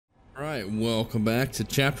Alright, welcome back to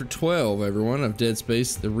Chapter 12, everyone, of Dead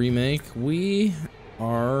Space, the remake. We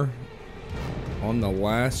are on the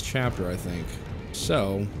last chapter, I think.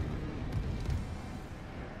 So,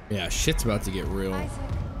 yeah, shit's about to get real. Isaac,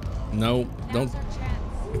 No, don't.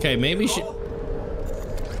 Okay, maybe she... You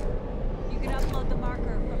can upload the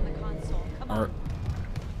marker from the console. Come on.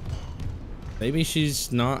 Maybe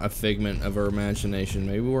she's not a figment of her imagination.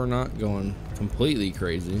 Maybe we're not going completely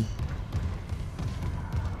crazy.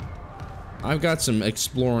 I've got some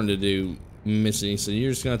exploring to do, Missy, so you're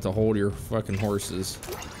just gonna have to hold your fucking horses.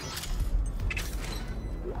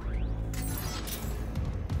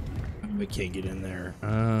 We can't get in there.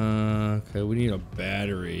 Okay, we need a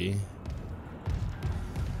battery.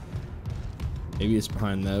 Maybe it's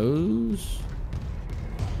behind those.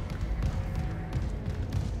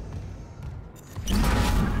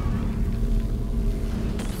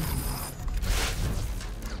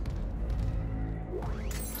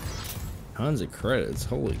 Tons of credits,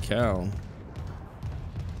 holy cow.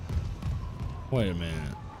 Wait a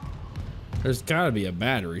minute. There's gotta be a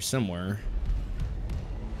battery somewhere.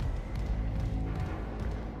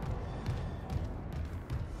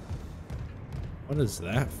 What is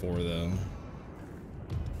that for, though?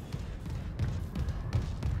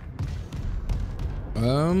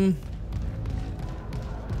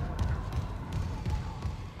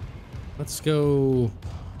 Let's go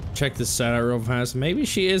check this side out real fast. Maybe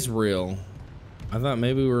she is real. I thought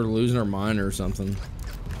maybe we were losing our mind or something.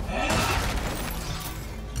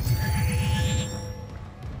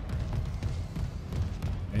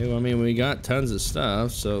 Hey, I mean, we got tons of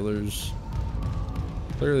stuff, so there's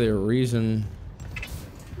clearly a reason.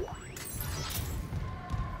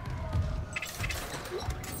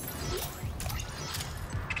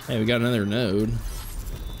 Hey, we got another node.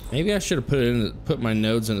 Maybe I should have put my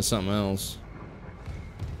nodes into something else.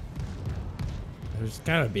 There's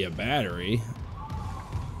gotta be a battery.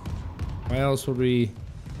 Why else would we?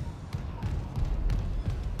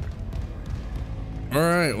 All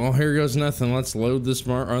right, well, here goes nothing. Let's load this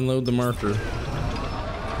unload the marker.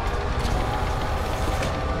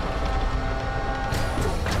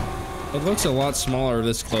 It looks a lot smaller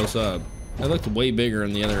this close up. It looked way bigger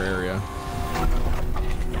in the other area.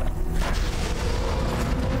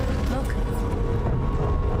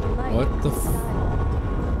 What the f?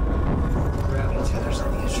 Gravity tethers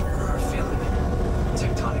on the issue are failing.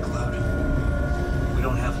 Tectonic load. We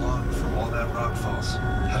don't have long before all that rock falls.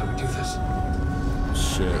 How do we do this?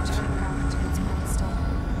 Shit.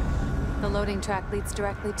 The loading track leads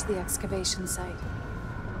directly to the excavation site.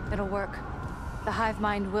 It'll work. The hive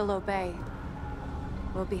mind will obey.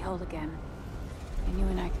 We'll be whole again. And you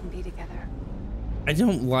and I can be together. I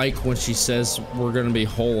don't like when she says we're gonna be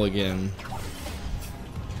whole again.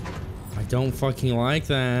 I don't fucking like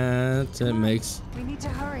that. We need to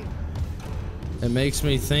hurry. It makes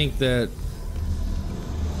me think that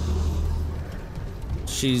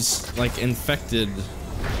she's like infected.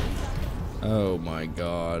 Oh my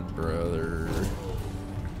god, brother.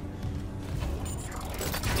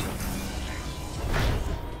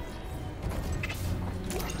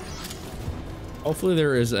 Hopefully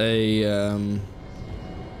there is a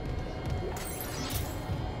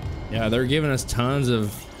yeah, they're giving us tons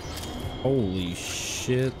of... Holy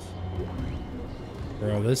shit.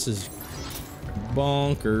 Bro, this is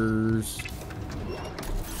bonkers.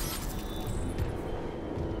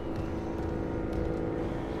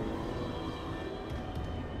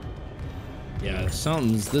 Yeah,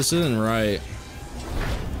 this isn't right.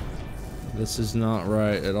 This is not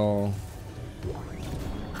right at all.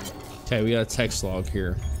 Okay, we got a text log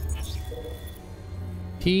here.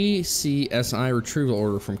 PCSI retrieval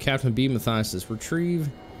order from Captain B. Mathias.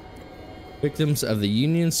 Retrieve victims of the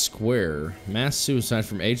Union Square. Mass suicide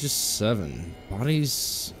from ages 7.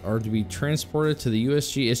 Bodies are to be transported to the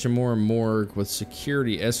USG Ishimura morgue with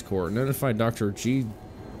security escort. Notify Dr. G.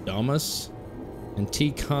 Damas and T.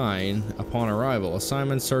 Kine upon arrival.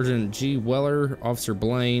 Assignment Sergeant G. Weller, Officer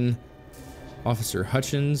Blaine, Officer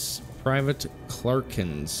Hutchins, Private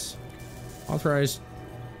Clarkins. Authorized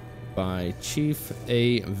by Chief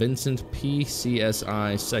A. Vincent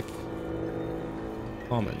PCSI Sec.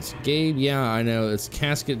 Commons. Gabe, yeah, I know, it's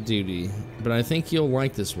casket duty, but I think you'll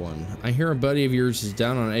like this one. I hear a buddy of yours is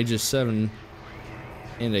down on ages 7,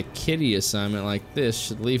 and a kitty assignment like this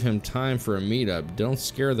should leave him time for a meetup. Don't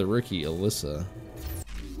scare the rookie, Alyssa.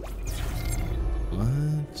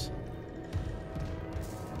 What?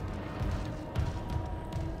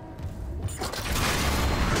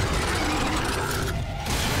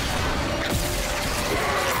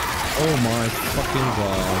 Oh my fucking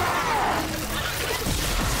god.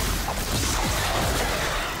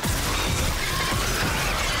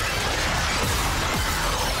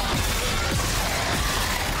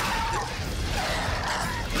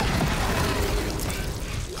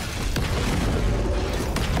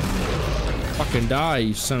 fucking die,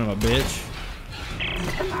 you son of a bitch.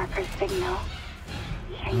 The marker signal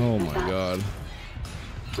Oh changes my us, god.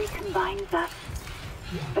 recombines us.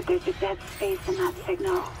 But there's a dead space in that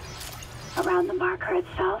signal. Around the marker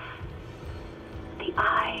itself. The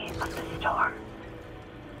eye of the storm.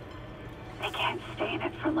 They can't stay in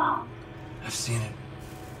it for long. I've seen it.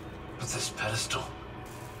 But this pedestal,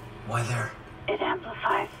 why there? It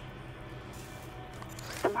amplifies.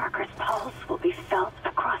 The marker's pulse will be felt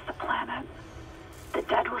across the planet. The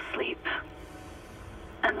dead will sleep.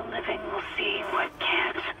 And the living will see what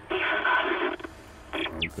can't be forgotten.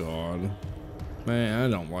 Oh god. Man, I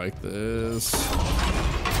don't like this.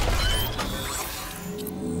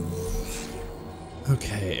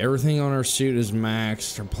 Okay, everything on our suit is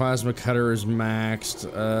maxed. Our plasma cutter is maxed.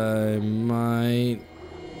 I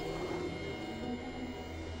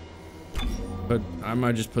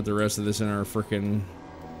might just put the rest of this in our freaking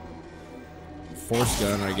force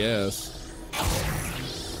gun, I guess.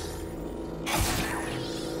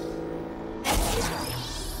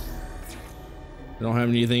 I don't have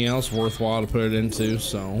anything else worthwhile to put it into,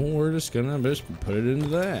 so we're just gonna put it into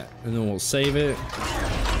that, and then we'll save it.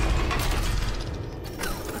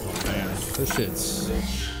 Oh man, this shit's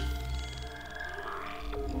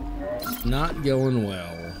not going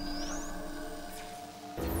well.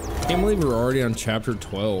 Can't believe we're already on chapter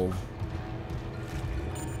 12.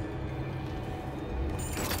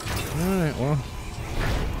 All right, well.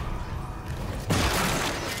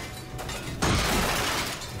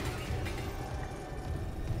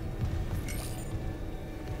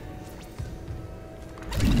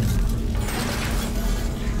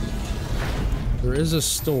 There is a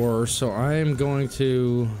store, so I am going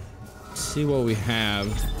to see what we have.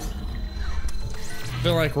 I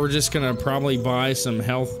feel like we're just gonna probably buy some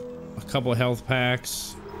health, a couple of health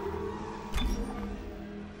packs.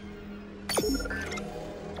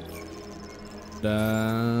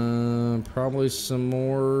 Probably some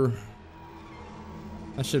more.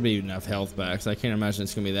 That should be enough health packs. I can't imagine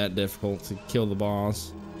it's gonna be that difficult to kill the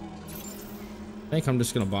boss. I think I'm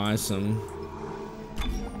just gonna buy some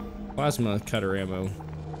plasma cutter ammo.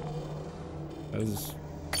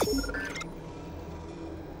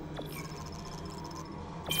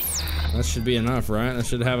 That should be enough, right? That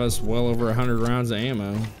should have us well over 100 rounds of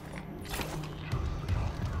ammo.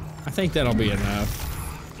 I think that'll be enough.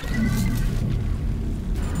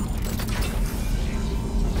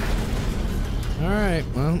 All right,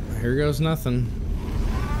 well, here goes nothing.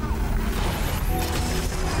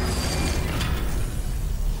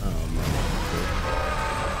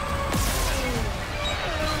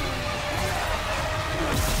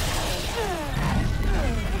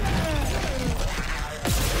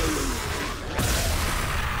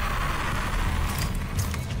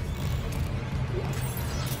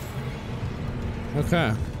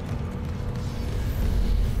 Okay.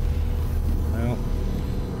 Well.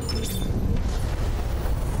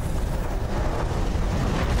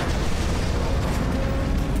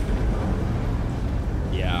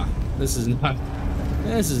 Yeah, this is not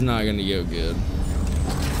gonna go good.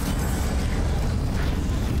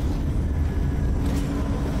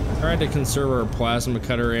 Tried to conserve our plasma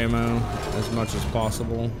cutter ammo as much as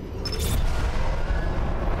possible.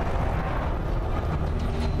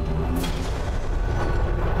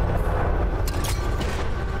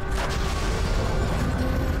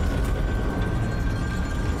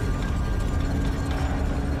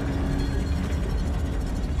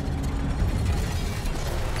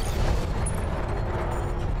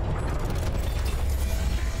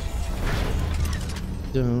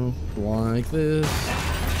 Don't like this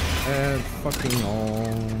at fucking all.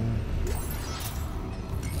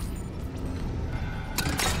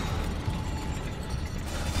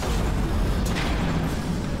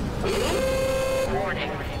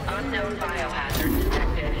 Warning, unknown biohazard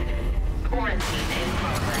detected. Quarantine in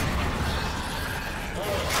progress.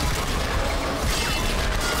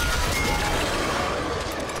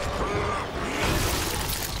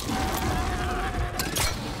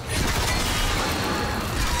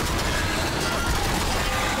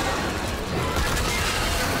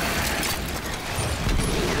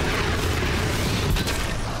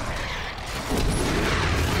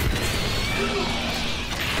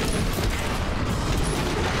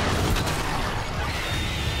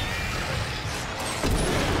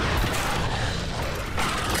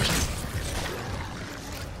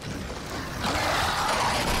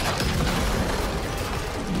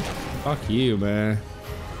 Fuck you, man.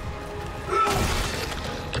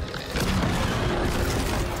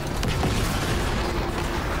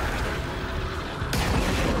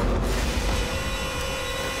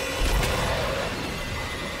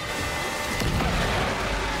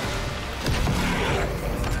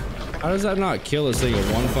 does that not kill this thing in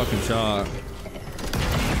one fucking shot?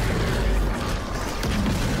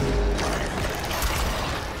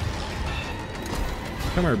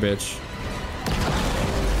 Come here, bitch.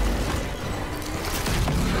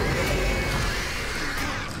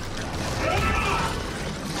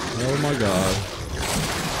 Oh my god.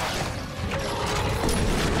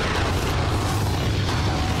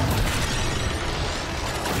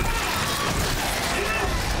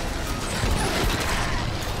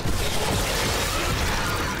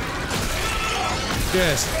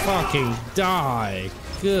 Just fucking die.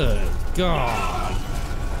 Good God.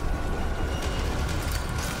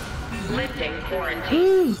 Lifting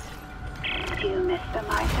quarantine. Do you miss them,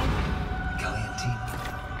 Isaac? Kelly and team.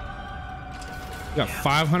 You got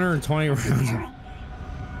 520 rounds.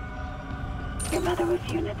 Your mother was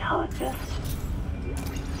unitologist.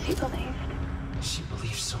 She believed. She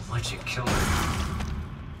believed so much it killed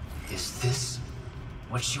her. Is this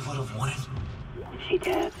what she would have wanted? She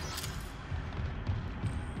did.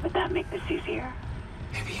 Would that make this easier?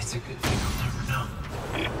 Maybe it's a good thing I'll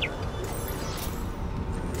never know.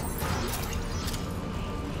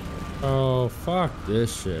 Oh, fuck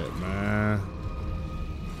this shit, man.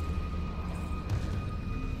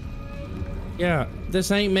 Yeah, this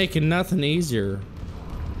ain't making nothing easier.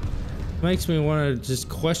 Makes me want to just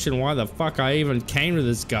question why the fuck I even came to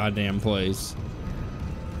this goddamn place.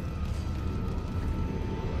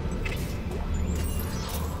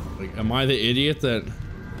 Like, am I the idiot that...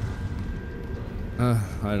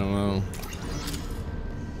 I don't know.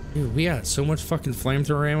 Dude, we got so much fucking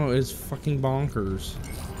flamethrower ammo, it's fucking bonkers.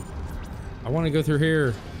 I want to go through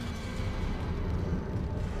here.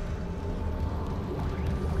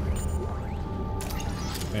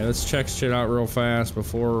 Okay, let's check shit out real fast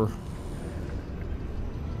before...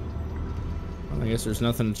 Well, I guess there's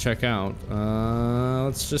nothing to check out.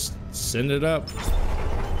 Let's just send it up.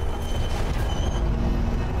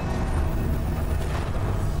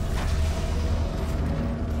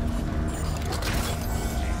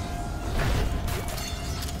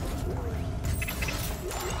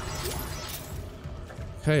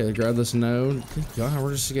 Okay, I grab this node. Good God,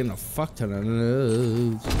 we're just getting a fuck ton of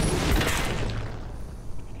nodes.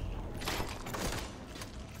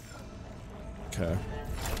 Okay.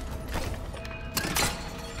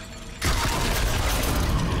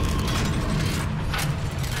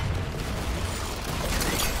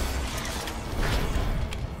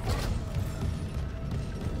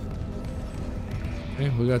 Okay,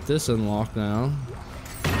 we got this unlocked now.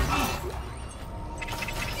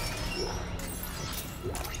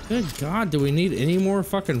 Good God, do we need any more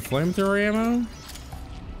fucking flamethrower ammo?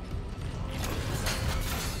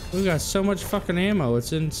 We got so much fucking ammo,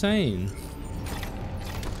 it's insane.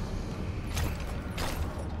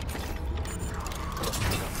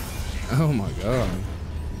 Oh my God.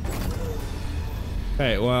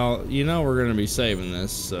 Okay, well, you know we're gonna be saving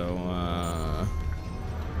this, so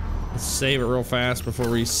let's save it real fast before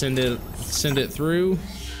we send it through.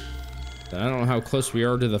 I don't know how close we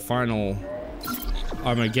are to the final.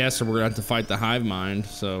 I'm gonna guess we're gonna have to fight the hive mind,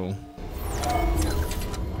 so.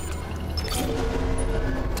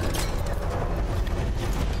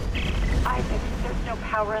 Isaac, there's no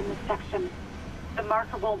power in this section. The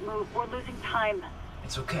marker won't move. We're losing time.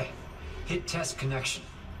 It's okay. Hit test connection.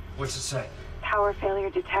 What's it say? Power failure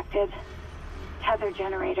detected. Tether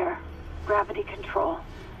generator. Gravity control.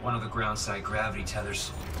 One of the ground side gravity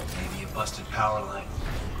tethers. Maybe a busted power line.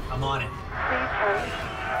 I'm on it. Please hurry.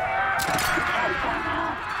 Can't go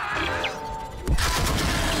now.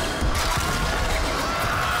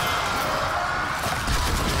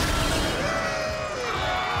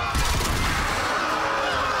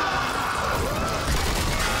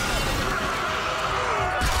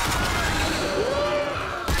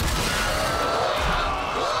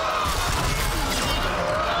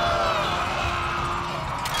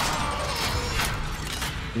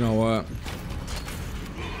 You know what?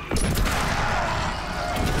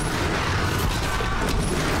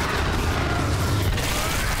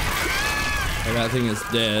 That thing is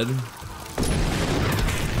dead.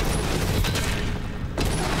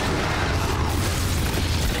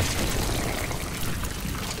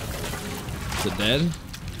 Is it dead?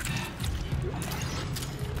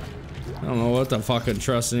 I don't know what to fucking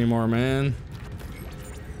trust anymore, man.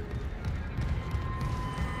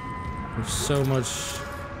 There's so much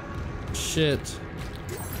shit.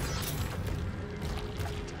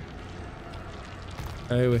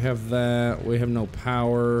 Okay, we have that. We have no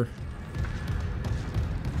power.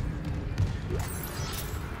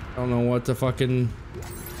 I don't know what to fucking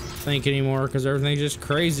think anymore because everything's just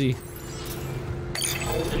crazy.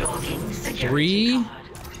 3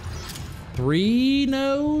 3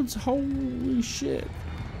 nodes? Holy shit.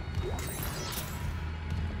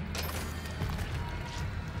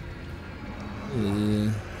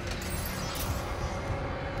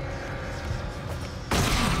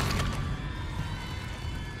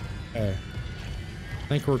 Okay. I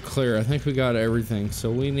think we're clear. I think we got everything. So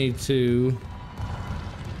we need to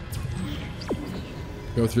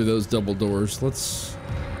go through those double doors. Let's...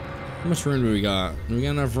 How much room do we got? Do we got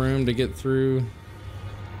enough room to get through?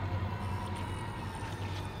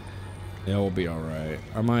 Yeah, we'll be alright.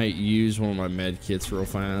 I might use one of my med kits real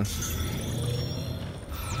fast.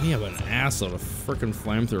 We have an assload of freaking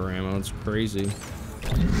flamethrower ammo. It's crazy.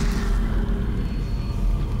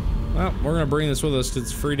 Well, we're gonna bring this with us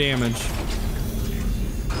because it's free damage.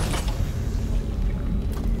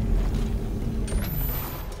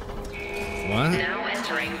 What? Now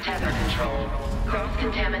entering tether control.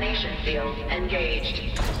 Cross-contamination field engaged.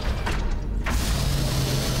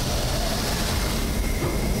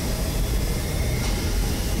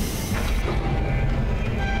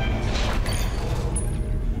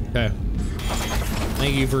 Okay.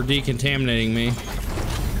 Thank you for decontaminating me. I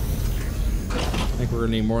think we're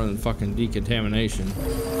gonna need more than fucking decontamination.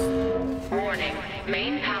 Warning,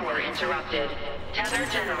 main power interrupted. Tether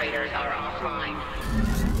generators are offline.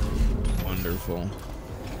 Wonderful.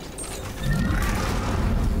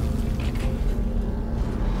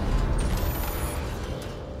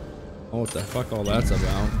 Oh, what the fuck all that's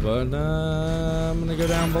about, but I'm gonna go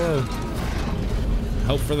down below.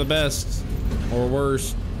 Hope for the best or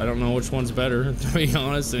worse. I don't know which one's better, to be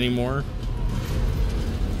honest, anymore.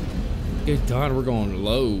 Good God, we're going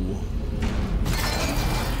low.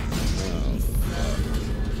 Oh, fuck.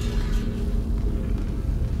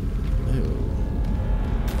 Ew.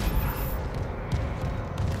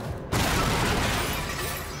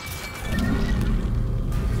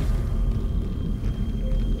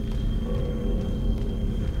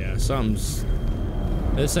 Yeah, something's...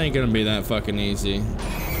 This ain't gonna be that fucking easy.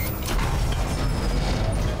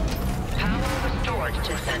 Power restored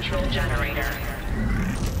to central generator.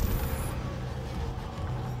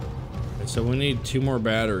 So we need 2 more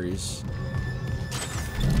batteries.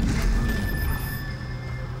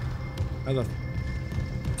 How the...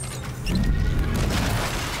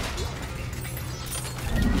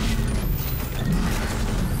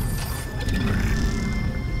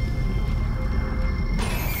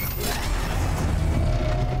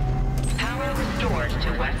 Power restored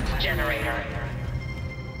to west generator.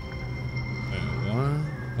 Wait,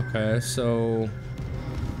 what? Okay, so...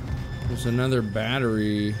 There's another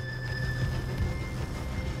battery.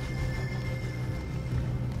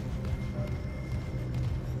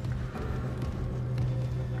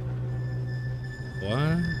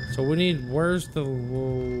 What? So we need, where's the,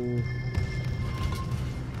 whoa.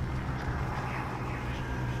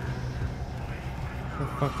 Where the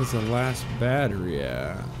fuck is the last battery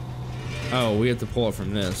at? Oh, we have to pull it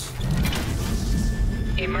from this.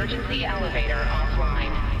 Emergency elevator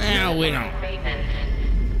offline. No, we don't. Maintenance.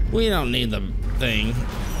 We don't need the thing.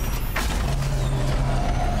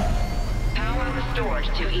 Power restored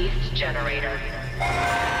to east generator.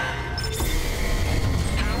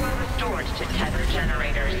 Power restored to tether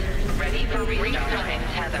generators. Ready for restarting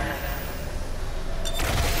tether.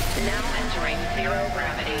 Now entering 0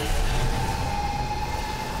 gravity.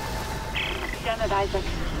 Janet Isaac,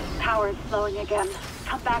 power is slowing again.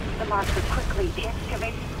 Come back to the marker quickly. The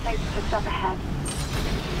excavation site's just up ahead.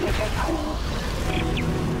 Make it whole.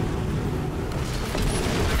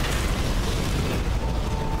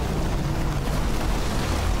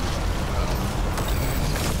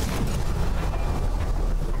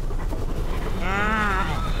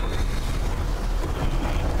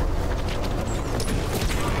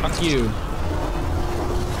 Fuck you.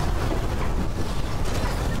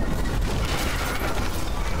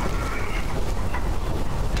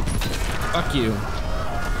 Fuck you.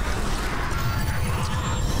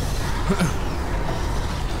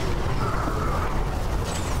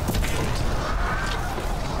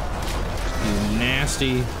 You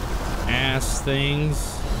nasty ass things.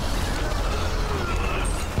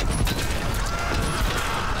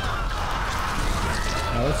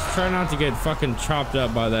 Now let's try not to get fucking chopped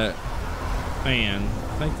up by that fan.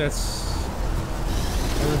 I think that's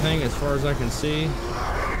everything as far as I can see.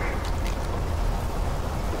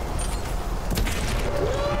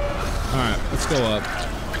 Alright, let's go up.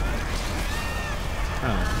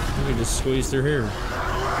 Oh, we can just squeeze through here.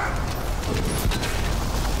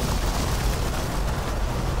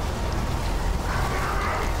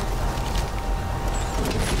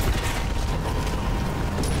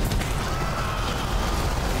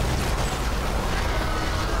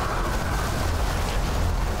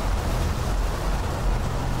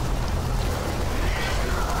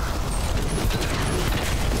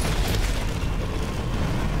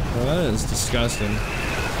 That is disgusting.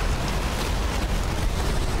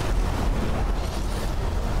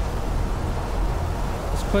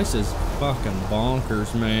 This place is fucking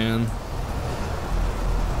bonkers, man.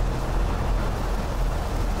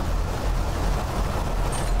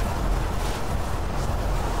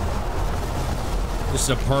 Just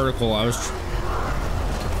a particle. I was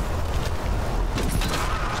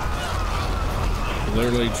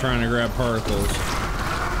literally trying to grab particles.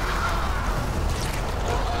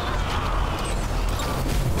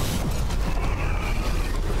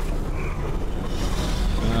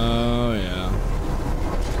 Oh yeah.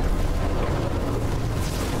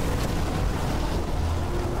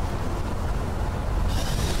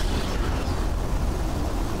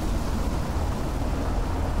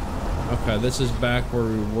 Okay, this is back where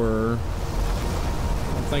we were.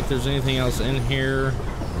 I don't think there's anything else in here.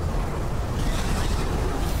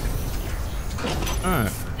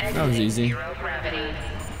 Alright, that was easy.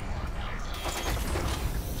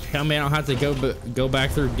 Tell me I don't have to go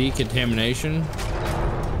back through decontamination.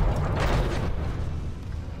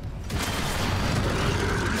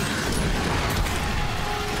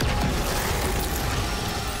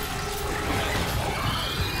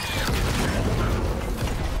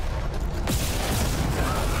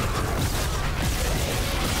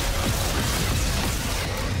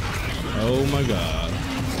 Oh my god.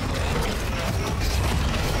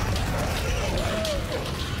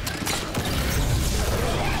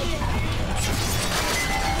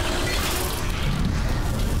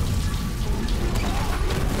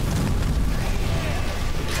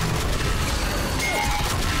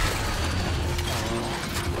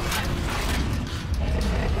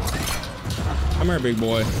 Come here, big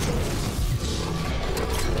boy.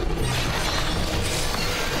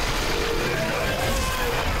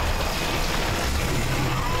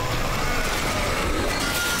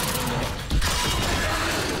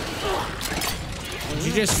 Did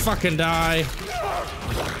you just fucking die?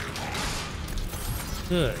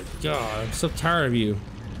 Good God, I'm so tired of you.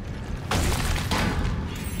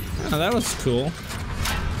 Oh, that was cool.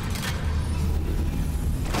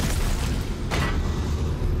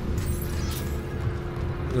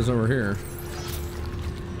 What is over here?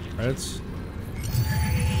 Reds.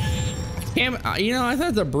 Damn, you know, I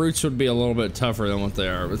thought the brutes would be a little bit tougher than what they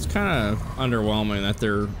are, but it's kind of underwhelming that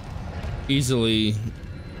they're easily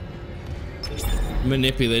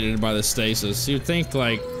manipulated by the stasis. You'd think,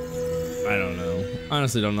 like, I don't know.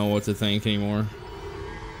 Honestly, don't know what to think anymore.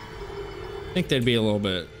 I think they'd be a little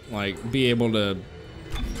bit, like, be able to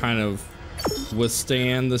kind of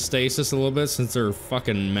withstand the stasis a little bit since they're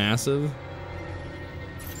fucking massive.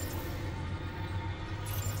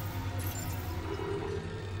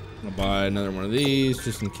 I'll buy another one of these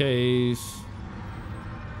just in case.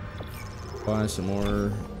 Buy some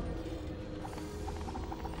more.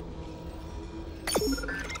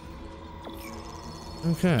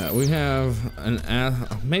 Okay, we have an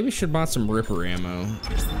maybe should buy some Ripper ammo.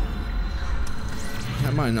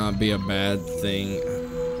 That might not be a bad thing.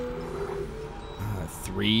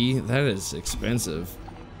 3, that is expensive.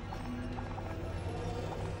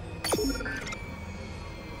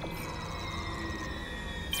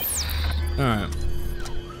 All right.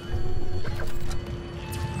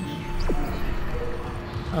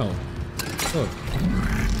 Oh, look.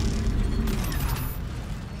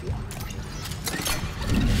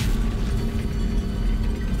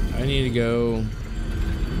 I need to go.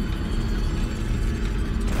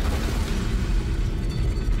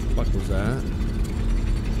 What was that?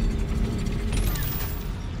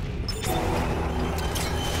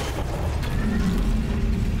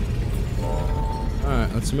 All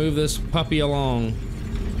right, let's move this puppy along.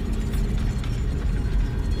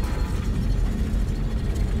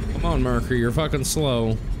 Come on, Mercury, you're fucking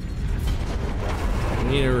slow. I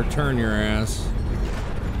need to return your ass.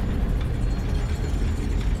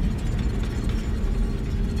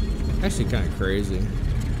 Actually kind of crazy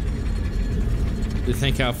to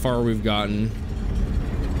think how far we've gotten.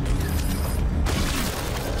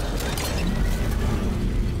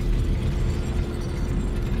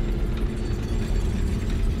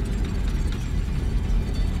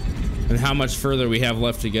 And how much further we have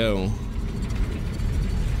left to go.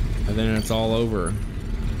 And then it's all over.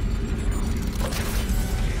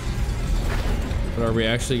 But are we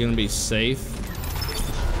actually going to be safe?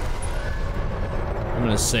 I'm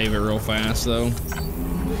gonna save it real fast though.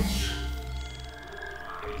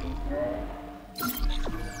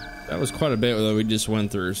 That was quite a bit that we just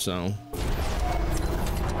went through, so.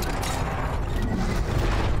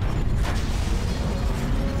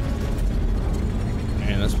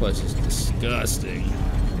 Man, this place is disgusting.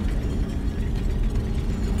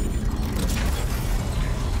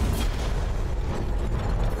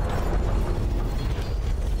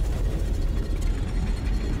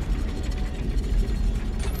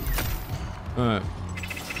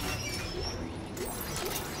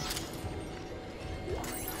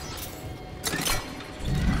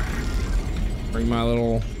 Bring my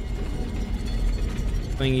little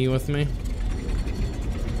thingy with me.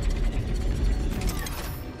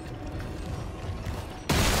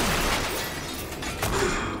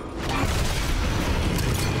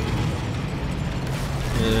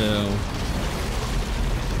 Ew.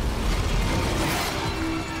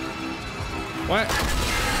 What?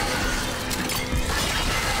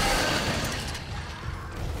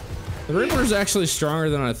 The Ripper's actually stronger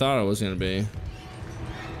than I thought it was gonna be.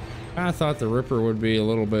 I thought the Ripper would be a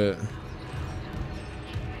little bit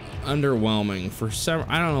underwhelming for several.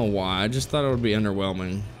 I don't know why. I just thought it would be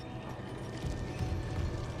underwhelming.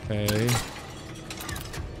 Okay.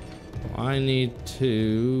 Well, I need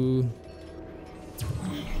to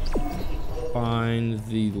find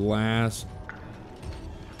the last.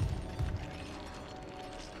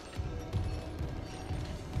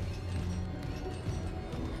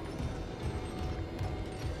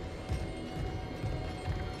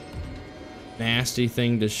 Nasty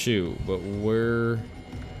thing to shoot, but where?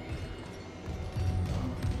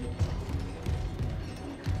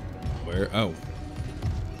 Oh,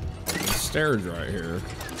 the stairs right here.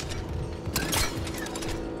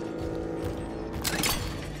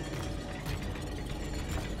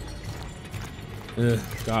 Ugh,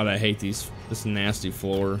 God, I hate this nasty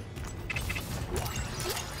floor.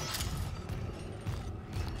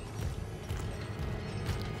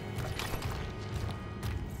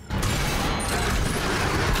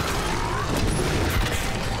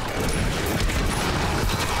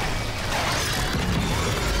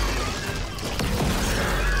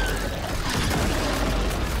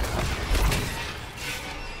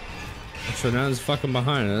 So now it's fucking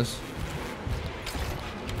behind us.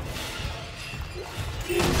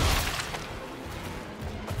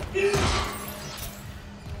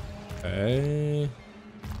 Okay.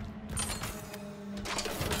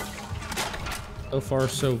 So far,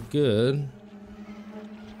 so good.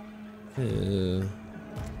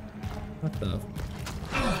 What the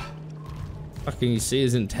fuck? Can you see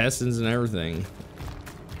his intestines and everything?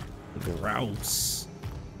 Gross.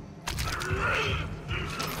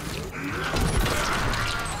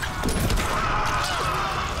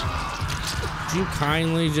 Would you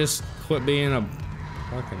kindly just quit being a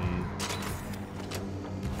fucking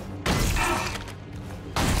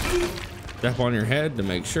step on your head to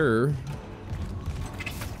make sure?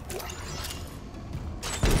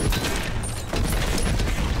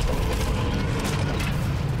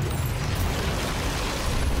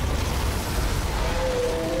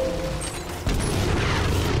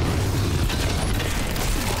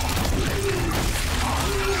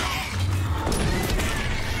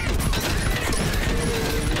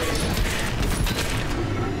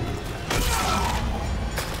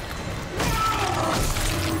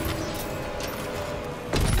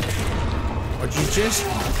 Just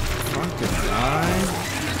fucking die.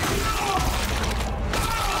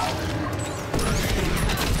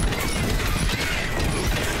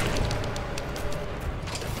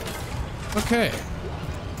 Okay.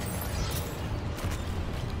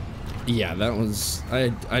 Yeah, that was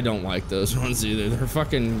I don't like those ones either. They're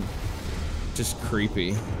fucking just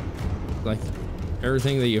creepy. Like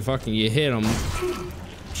everything that you hit them,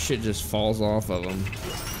 shit just falls off of them.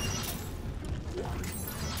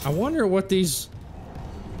 I wonder what these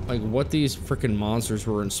freaking monsters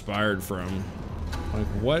were inspired from. Like,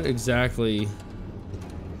 what exactly?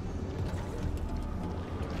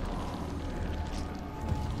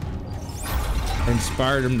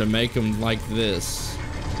 Inspired them to make them like this?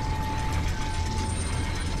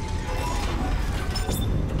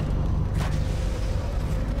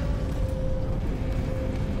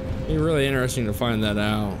 It'd be really interesting to find that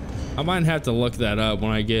out. I might have to look that up when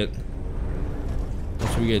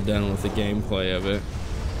once we get done with the gameplay of it.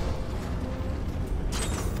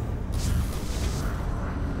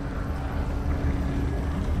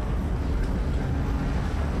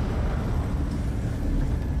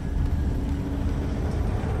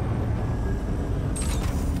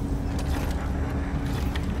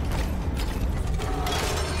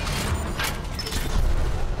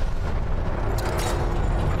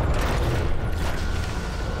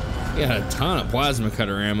 Got a ton of plasma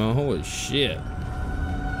cutter ammo. Holy shit.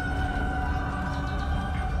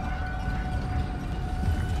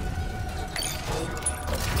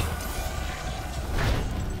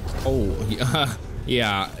 Oh, yeah.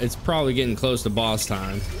 Yeah, it's probably getting close to boss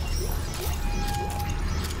time.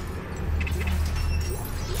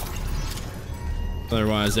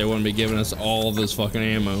 Otherwise, they wouldn't be giving us all this fucking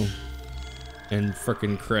ammo and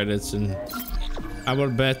freaking credits, and I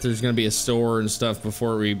would bet there's gonna be a store and stuff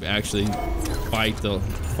before we actually fight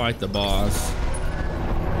the boss.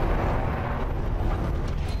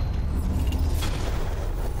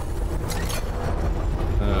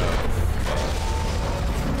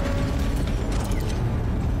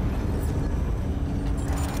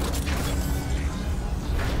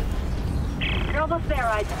 We're almost there,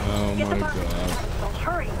 Isaac. Oh Get my the god.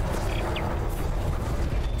 hurry.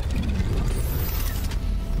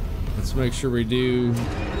 Let's make sure we do.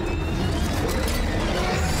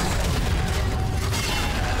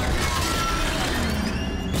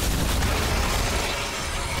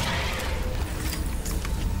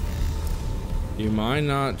 Do you mind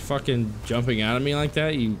not fucking jumping out at me like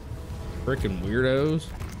that, you freaking weirdos?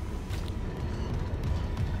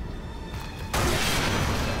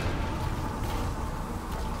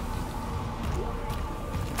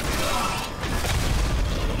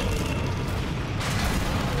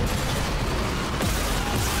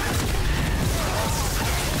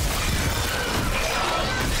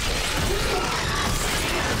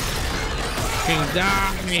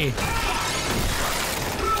 Die!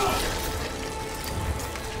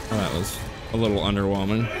 Oh, that was a little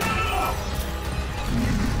underwhelming.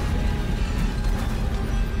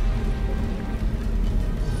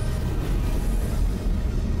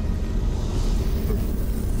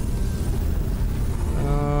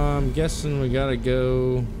 I'm guessing we gotta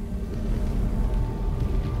go.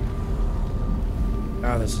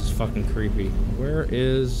 Ah, this is fucking creepy. Where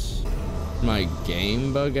is my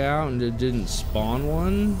game bug out and it didn't spawn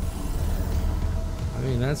one? I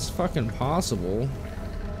mean, that's fucking possible.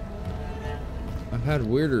 I've had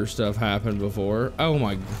weirder stuff happen before. Oh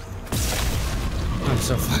my, I'm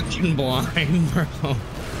so fucking blind, bro.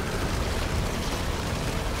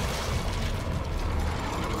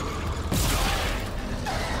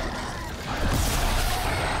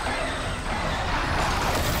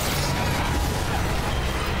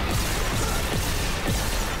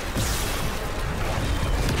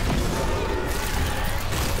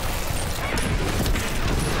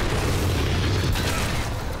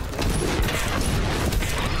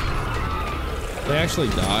 They actually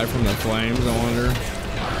die from the flames, I wonder.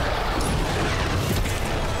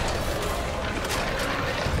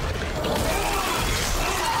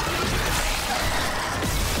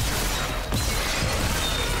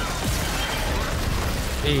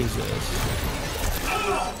 Jesus.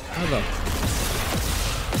 How the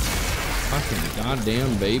fucking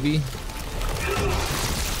goddamn baby?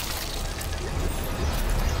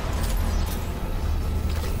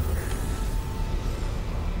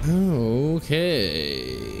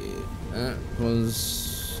 Okay,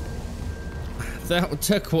 that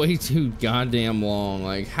took way too goddamn long.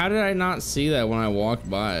 Like, how did I not see that when I walked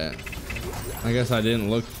by it? I guess I didn't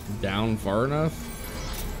look down far enough.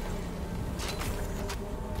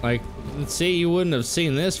 Like, see, you wouldn't have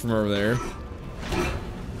seen this from over there.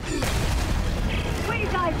 Please,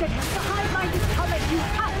 Isaac, the hive mind is coming. You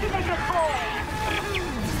have to make a call.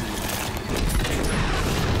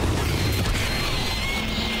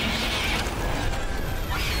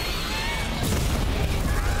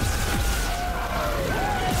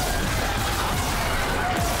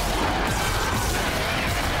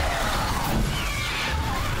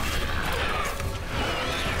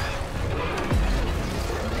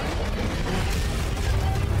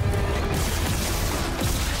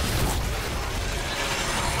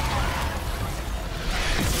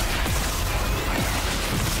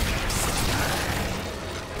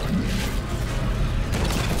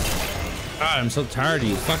 God, I'm so tired of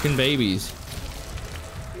you fucking babies.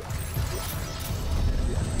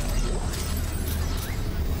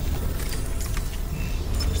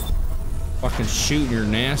 Fucking shooting your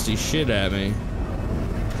nasty shit at me.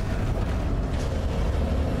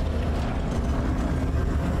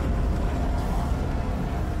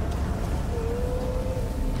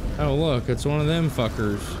 Oh look, it's one of them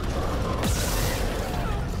fuckers.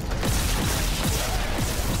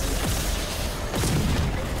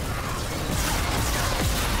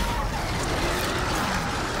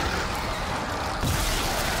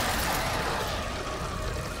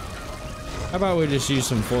 How about we just use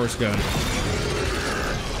some force gun?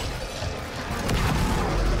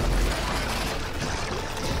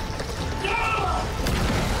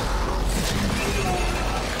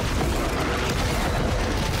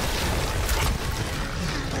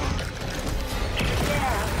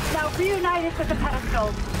 Yeah, now reunite it with the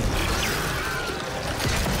pedestal.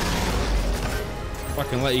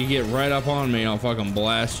 Fucking let you get right up on me, I'll fucking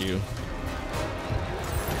blast you.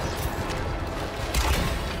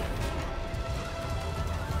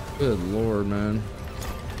 Good lord, man.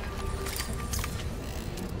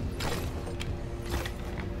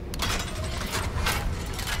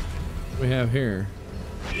 What do we have here?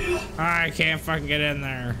 I can't fucking get in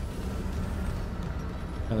there.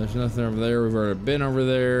 Oh, there's nothing over there. We've already been over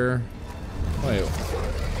there. Wait.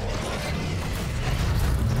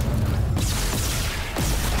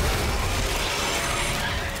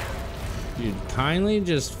 You'd kindly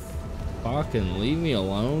just Fucking leave me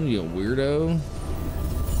alone, you weirdo.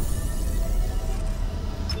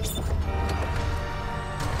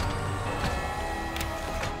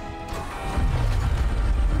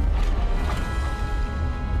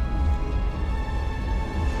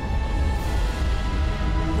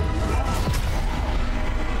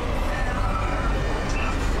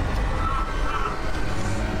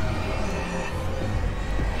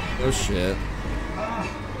 Oh shit.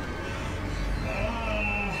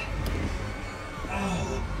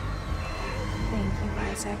 Thank you,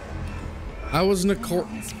 Isaac. I was Nicole. I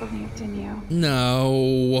always believed in you.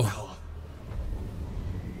 No.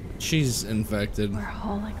 She's infected. We're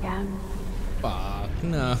whole again. Fuck.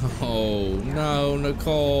 No. No,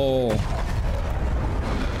 Nicole.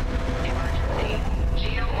 Emergency.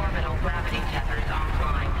 Geo-orbital gravity tethers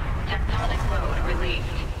offline. Tectonic load released.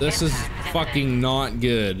 This is Impact fucking not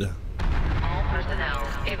good. All personnel,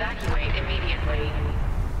 evacuate immediately.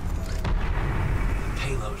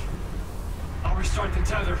 Payload. I'll restart the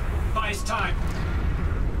tether. Buy us time.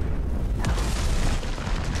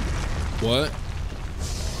 What?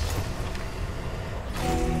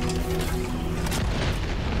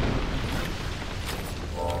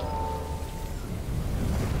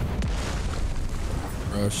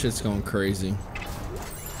 Bro, shit's going crazy.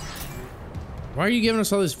 Why are you giving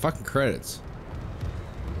us all these fucking credits?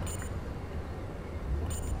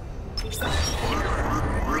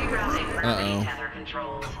 Rerouting gravity tether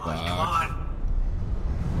controls. Come on.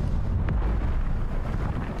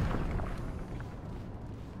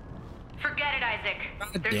 Forget it, Isaac.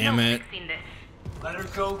 God There's damn no it. fixing this. Let her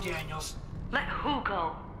go, Daniels. Let who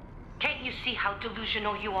go? Can't you see how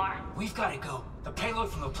delusional you are? We've got to go. The payload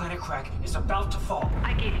from the planet Crack is about to fall.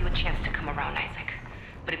 I gave you a chance to come around, Isaac.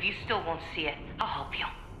 But if you still won't see it, I'll help you.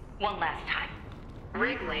 One last time.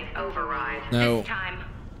 Rig override. No. This time,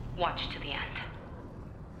 watch to the end.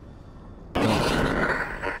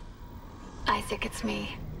 Isaac, it's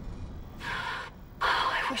me.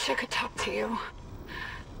 I wish I could talk to you.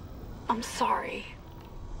 I'm sorry.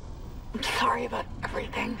 I'm sorry about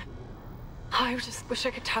everything. I just wish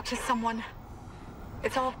I could talk to someone.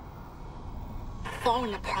 It's all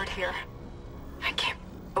falling apart here. I can't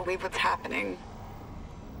believe what's happening.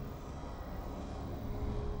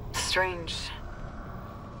 Strange.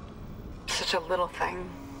 Such a little thing.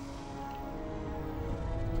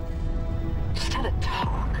 Just had a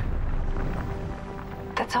talk.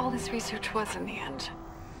 That's all this research was in the end.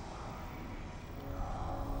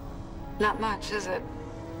 Not much, is it?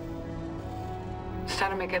 Just how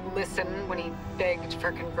to make it listen when he begged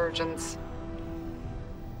for convergence.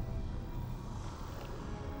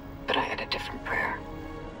 But I had a different prayer.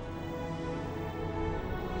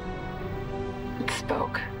 It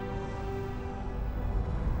spoke.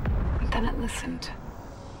 And then it listened.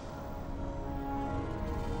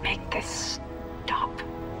 Make this stop,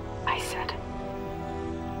 I said.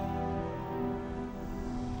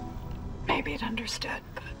 Maybe it understood,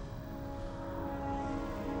 but...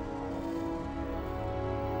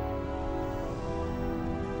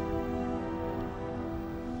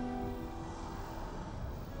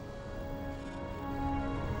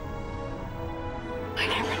 I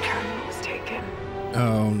can't return what was taken.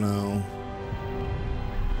 Oh no.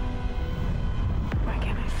 Why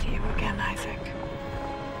can't I see you again, Isaac?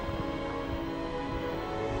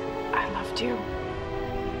 I loved you.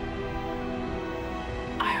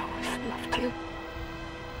 I always loved you.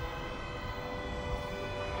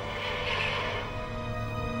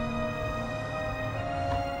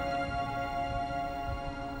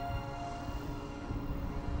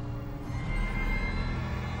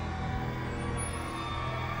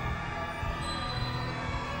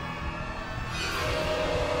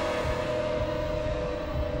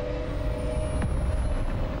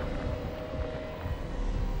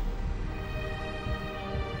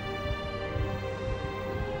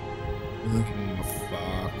 Oh,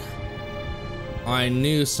 fuck. I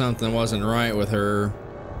knew something wasn't right with her.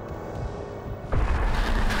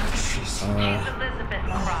 She's Elizabeth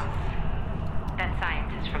Cross. That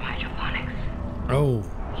scientist from hydroponics. Oh.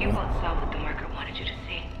 You both saw what the marker wanted you to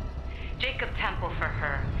see. Jacob Temple for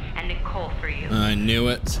her, and Nicole for you. I knew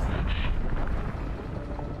it.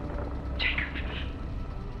 Jacob.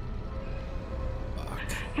 Fuck.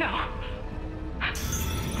 No.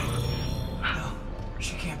 No,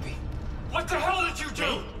 she can't be. What the hell did you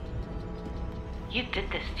do? You did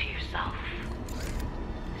this to yourself.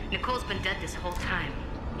 Nicole's been dead this whole time.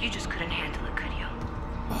 You just couldn't handle it, could you?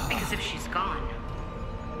 Because if she's gone,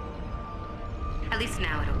 at least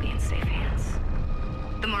now it'll be in safe hands.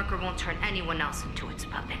 The marker won't turn anyone else into its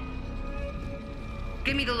puppet.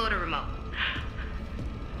 Give me the loader remote.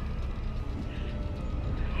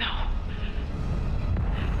 No.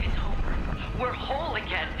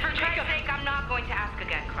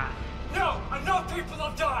 people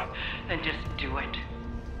have died. Then just do it.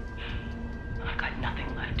 I've got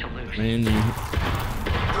nothing left to lose. Man,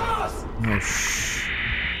 Cross! oh shh.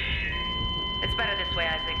 It's better this way,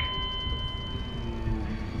 Isaac.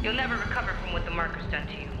 You'll never recover from what the marker's done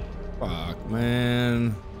to you. Fuck,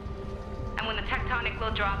 man. And when the tectonic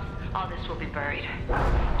will drops, all this will be buried.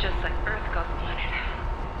 Just like Earth God wanted.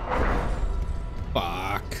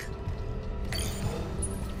 Fuck.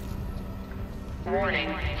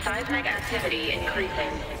 Warning, seismic activity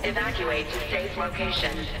increasing. Evacuate to safe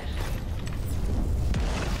location.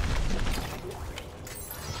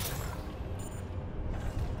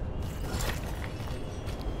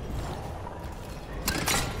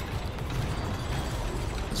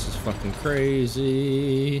 This is fucking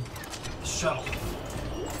crazy. Shuttle.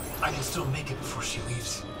 I can still make it before she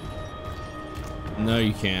leaves. No,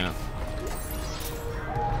 you can't.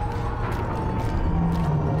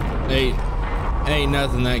 Ain't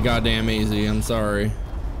nothing that goddamn easy. I'm sorry.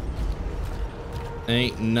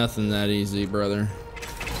 Ain't nothing that easy, brother.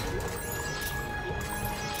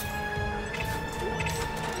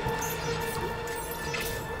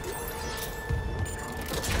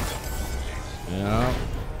 Yeah.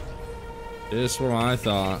 Just what I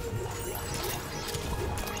thought.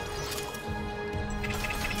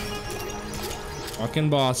 Fucking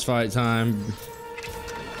boss fight time.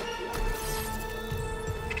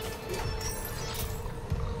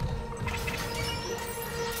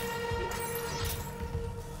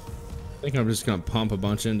 I think I'm just gonna pump a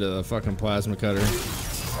bunch into the fucking plasma cutter.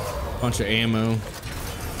 Bunch of ammo.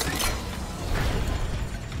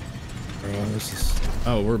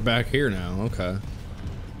 Oh, we're back here now. Okay.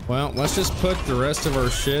 Well, let's just put the rest of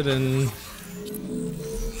our shit in.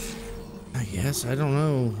 I guess, I don't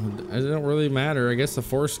know. It don't really matter. I guess the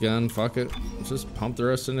force gun, fuck it. Let's just pump the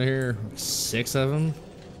rest into here. 6 of them.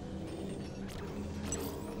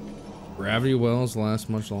 Gravity wells last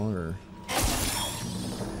much longer.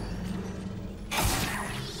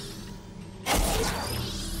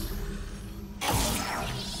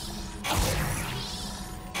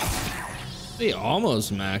 They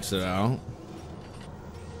almost maxed it out.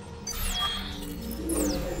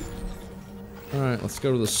 All right, let's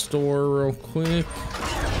go to the store real quick.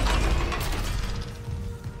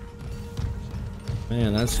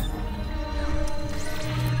 Man, that's...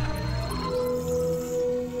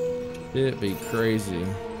 It'd be crazy.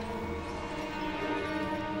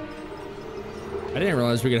 I didn't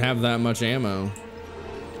realize we could have that much ammo.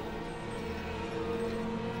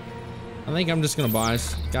 I think I'm just gonna buy...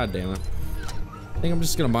 God damn it. I think I'm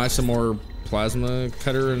just gonna buy some more plasma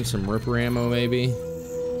cutter and some ripper ammo, maybe.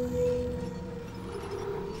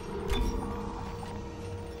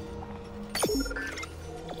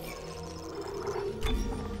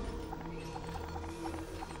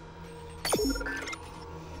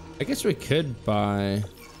 I guess we could buy...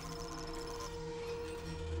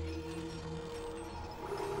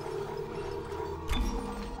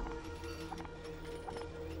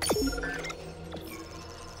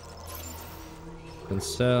 and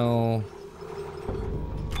sell...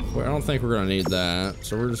 Well, I don't think we're gonna need that,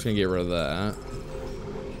 so we're just gonna get rid of that.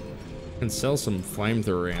 And sell some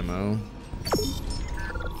flamethrower ammo.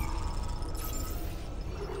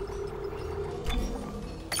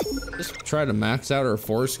 Just try to max out our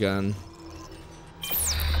force gun.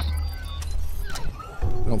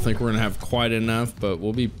 I don't think we're gonna have quite enough, but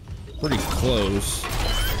we'll be pretty close.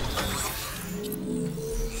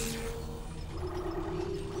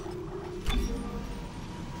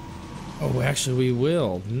 Oh, actually we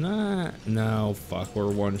will. Nah, no, fuck,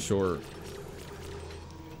 we're one short.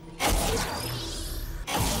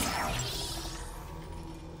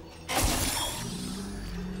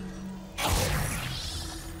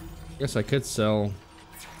 Guess I could sell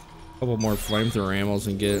a couple more flamethrower ammos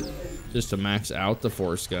and get just to max out the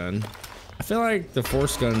force gun. I feel like the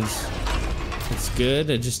force gun's, it's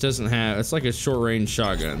good, it just doesn't have, it's like a short range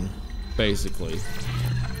shotgun, basically.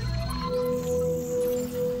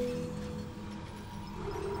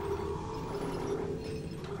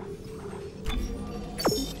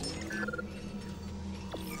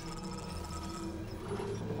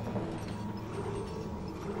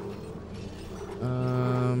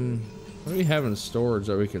 What do we have in storage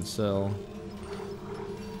that we can sell?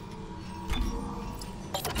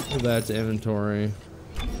 Add that to inventory.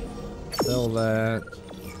 Sell that.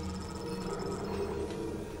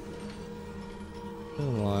 I feel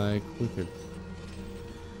like we could.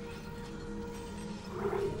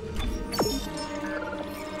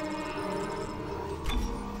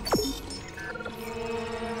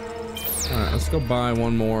 Alright, let's go buy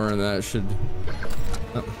one more and that should.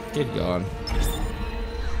 Oh, good God.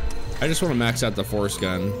 I just want to max out the force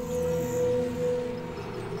gun.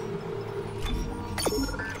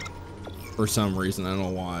 for some reason. I don't know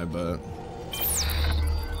why, but.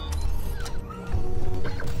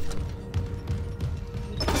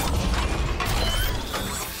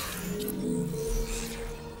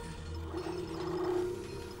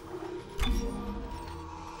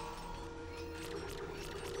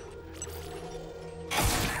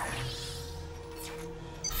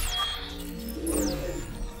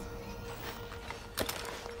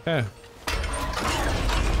 Okay.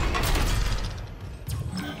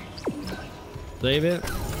 Save it.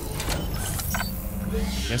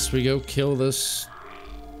 Guess we go kill this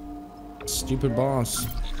stupid boss.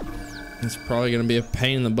 It's probably gonna be a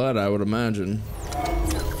pain in the butt, I would imagine.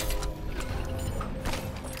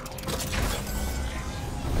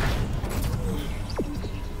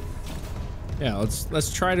 Yeah,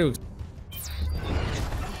 let's try to.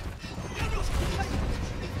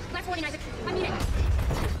 Left 49, I'm muted.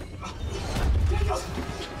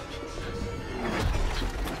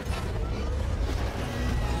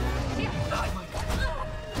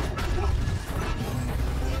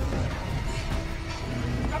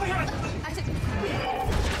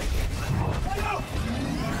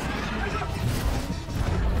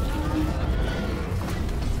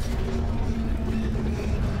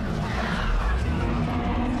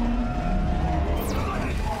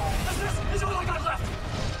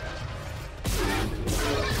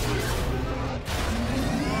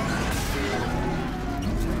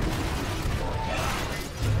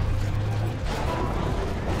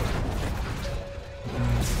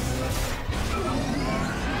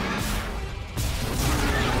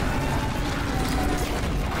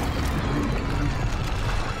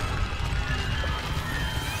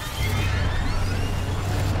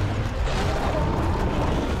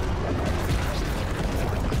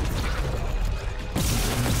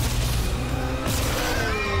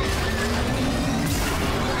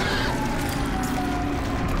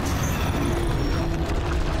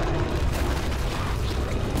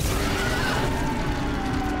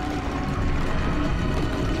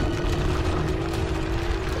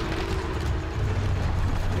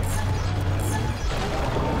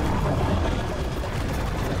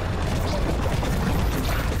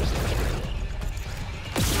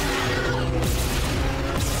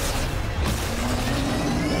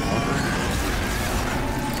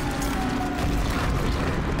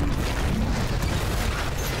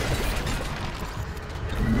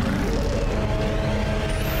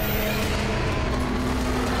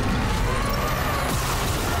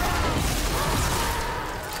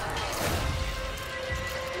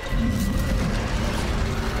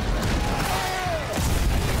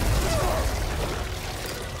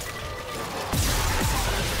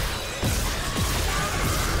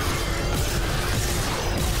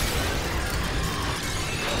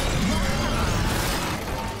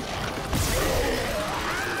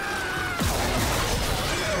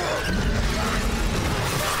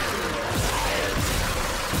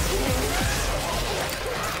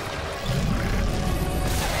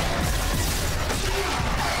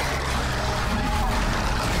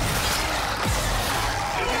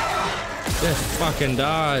 Just fucking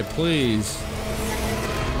die, please.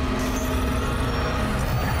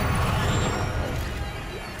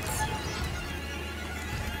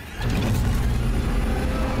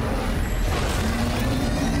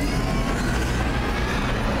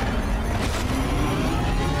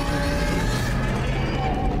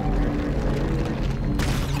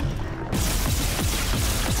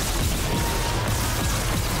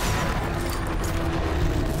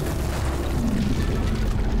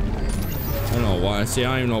 See,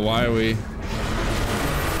 I don't even know why we.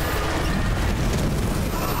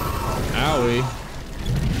 Owie.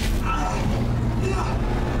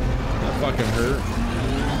 That fucking hurt.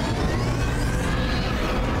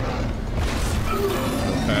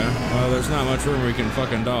 Okay. Well, there's not much room we can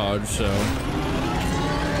fucking dodge, so.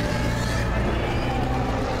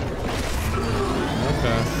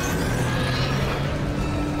 Okay.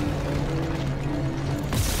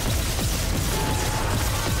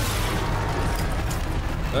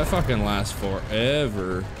 That fucking lasts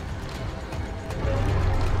forever.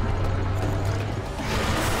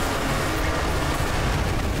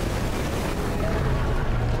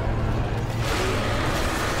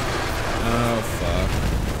 Oh, fuck.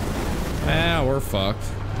 Ah, we're fucked.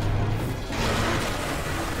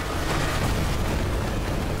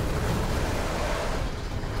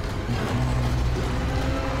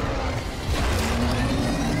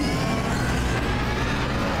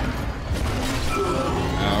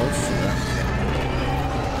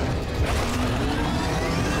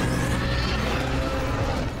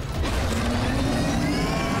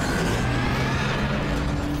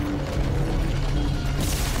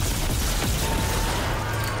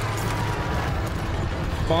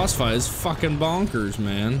 boss fight is fucking bonkers,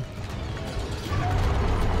 man.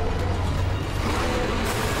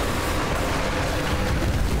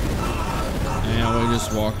 And we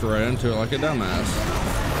just walked right into it like a dumbass.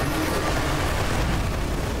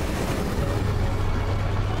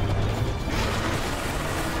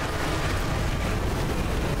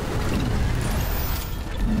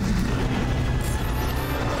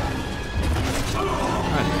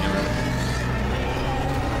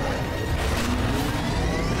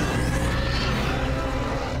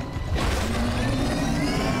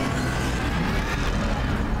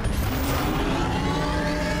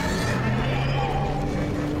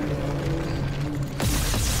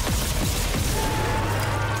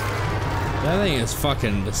 That thing is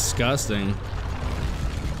fucking disgusting.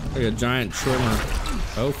 Like a giant trimmer.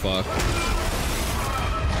 Oh fuck.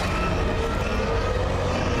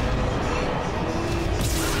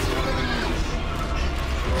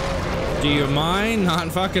 Do you mind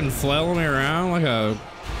not fucking flailing me around like a...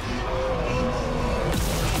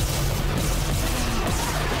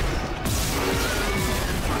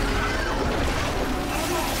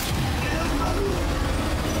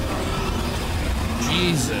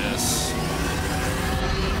 Jesus.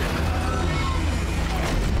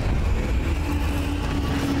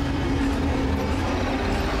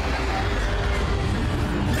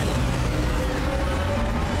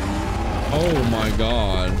 Oh my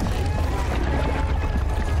god.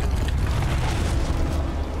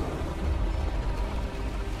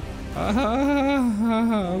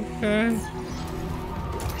 Okay.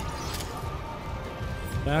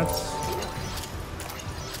 That's...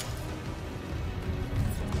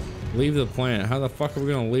 Leave the planet. How the fuck are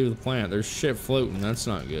we gonna leave the planet? There's shit floating. That's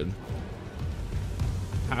not good.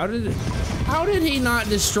 How did he not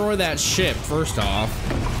destroy that ship, first off?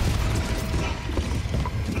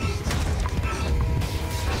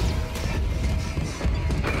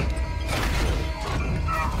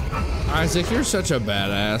 Isaac, you're such a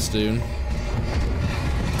badass, dude.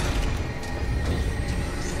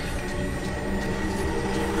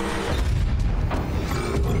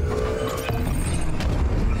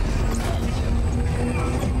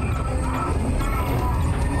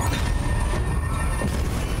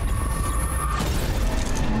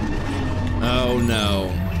 Oh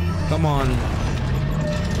no. Come on.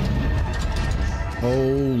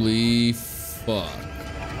 Holy fuck.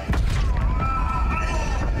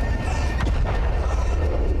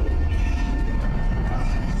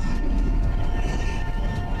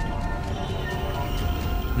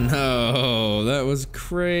 No, that was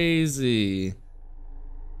crazy.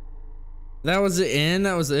 That was the end?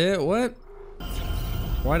 That was it? What?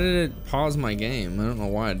 Why did it pause my game? I don't know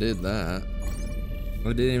why I did that.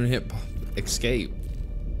 I didn't even hit escape.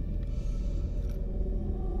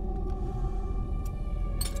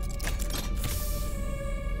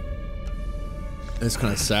 It's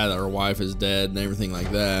kind of sad that her wife is dead and everything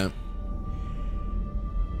like that.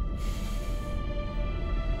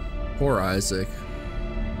 Poor Isaac.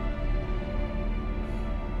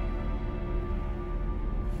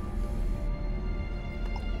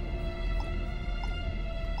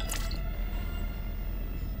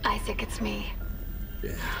 Isaac, it's me.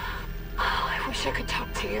 Yeah. Oh, I wish I could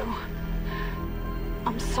talk to you.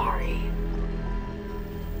 I'm sorry.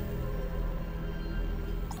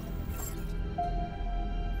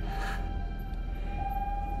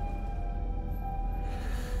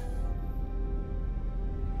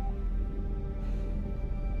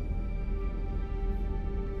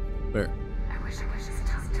 Where? I wish I could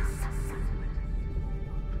talk to you.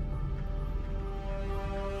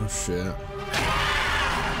 Oh shit.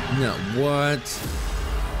 No, what?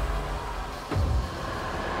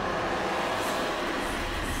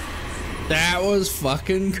 That was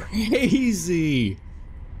fucking crazy.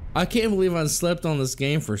 I can't believe I slept on this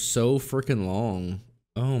game for so freaking long.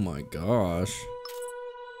 Oh my gosh.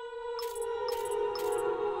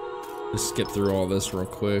 Just skip through all this real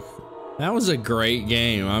quick. That was a great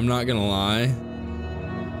game, I'm not gonna lie.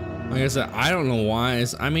 Like I said, I don't know why.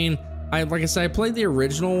 I mean, like I said, I played the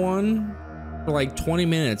original one for like 20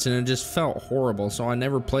 minutes and it just felt horrible, so I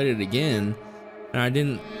never played it again. And I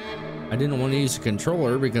didn't want to use a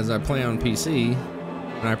controller because I play on PC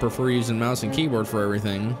and I prefer using mouse and keyboard for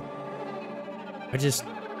everything.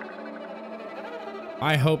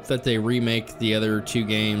 I hope that they remake the other two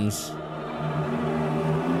games.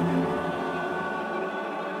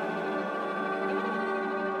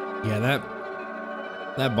 Yeah,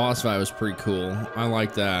 that boss fight was pretty cool. I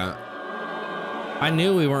like that. I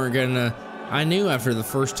knew we weren't gonna... I knew after the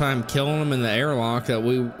first time killing him in the airlock that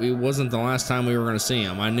it wasn't the last time we were gonna see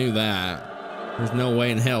him. I knew that. There's no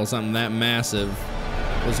way in hell something that massive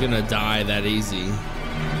was gonna die that easy.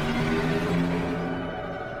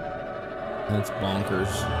 That's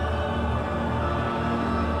bonkers.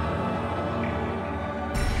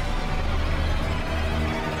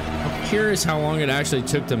 I'm curious how long it actually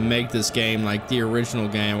took to make this game, like the original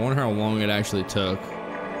game. I wonder how long it actually took.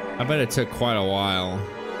 I bet it took quite a while.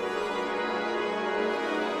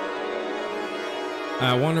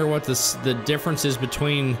 I wonder what the difference is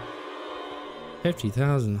between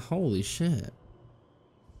 50,000. Holy shit.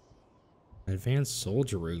 Advanced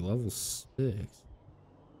soldier rig level 6.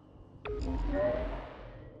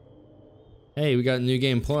 Hey, we got New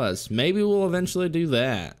Game Plus. Maybe we'll eventually do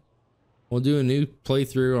that. We'll do a new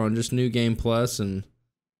playthrough on just New Game Plus, and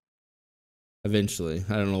eventually.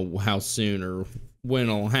 I don't know how soon or when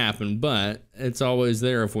it'll happen, but it's always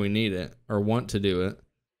there if we need it or want to do it.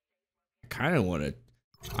 I kind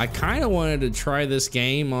of wanted to try this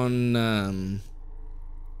game on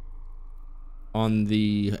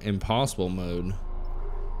the impossible mode,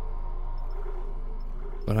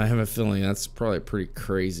 but I have a feeling that's probably pretty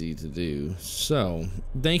crazy to do. So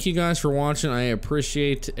thank you guys for watching. I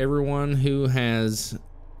appreciate everyone who has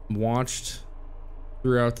watched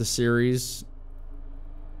throughout the series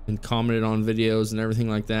and commented on videos and everything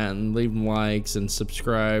like that, and leave likes and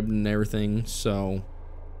subscribed and everything. So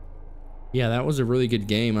yeah, that was a really good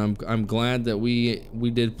game. I'm glad that we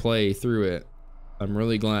did play through it. I'm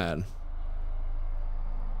really glad.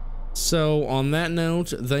 So on that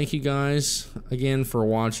note, thank you guys again for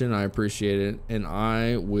watching. I appreciate it, and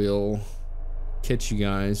I will catch you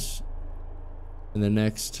guys in the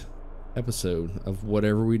next episode of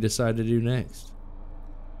whatever we decide to do next.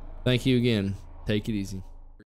 Thank you again. Take it easy.